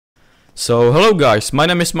So hello guys, my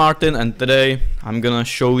name is Martin and today I'm gonna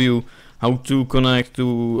show you how to connect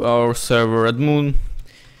to our server RedMoon.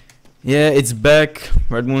 Yeah, it's back,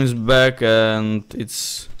 RedMoon is back and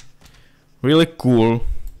it's really cool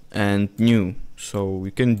and new. So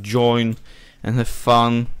you can join and have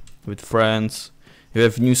fun with friends. You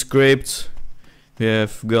have new scripts, we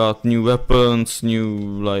have got new weapons,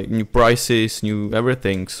 new prices, new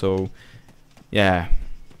everything. So yeah.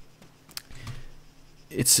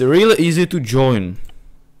 It's really easy to join.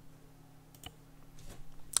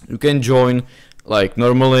 You can join like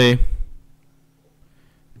normally.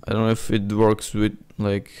 I don't know if it works with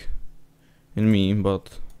like in me, but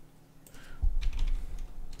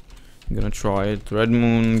I'm gonna try it.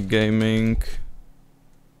 RedMoon Gaming.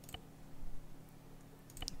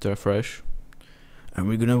 Refresh. And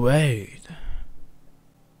we're gonna wait.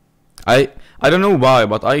 I don't know why,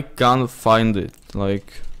 but I can't find it.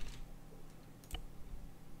 Like,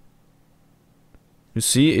 you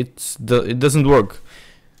see, it doesn't work.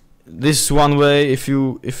 This one way, if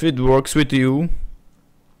it works with you,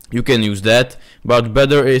 you can use that. But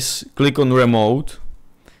better is click on remote,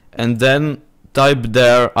 and then type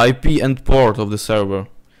there IP and port of the server,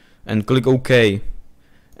 and click OK.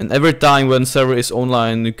 And every time when server is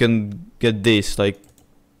online, you can get this. Like,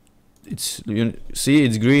 you see,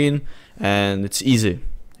 it's green and it's easy,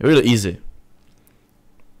 really easy.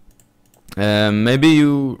 Maybe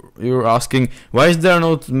you're asking why is there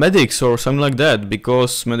not medics or something like that,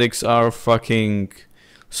 because medics are fucking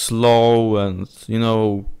slow, and you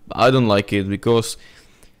know, I don't like it, because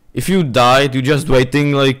if you died you're just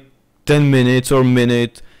waiting like 10 minutes or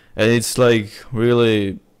minute, and it's like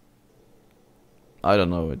really, I don't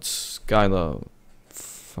know, it's kinda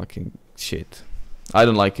fucking shit. I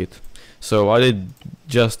don't like it, so I did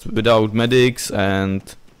just without medics and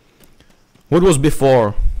what was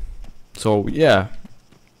before. So yeah,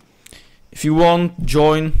 if you want,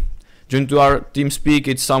 join to our TeamSpeak.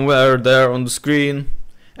 It's somewhere there on the screen,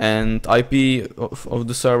 and IP of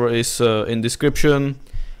the server is in description.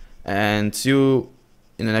 And see you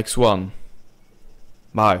in the next one.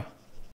 Bye.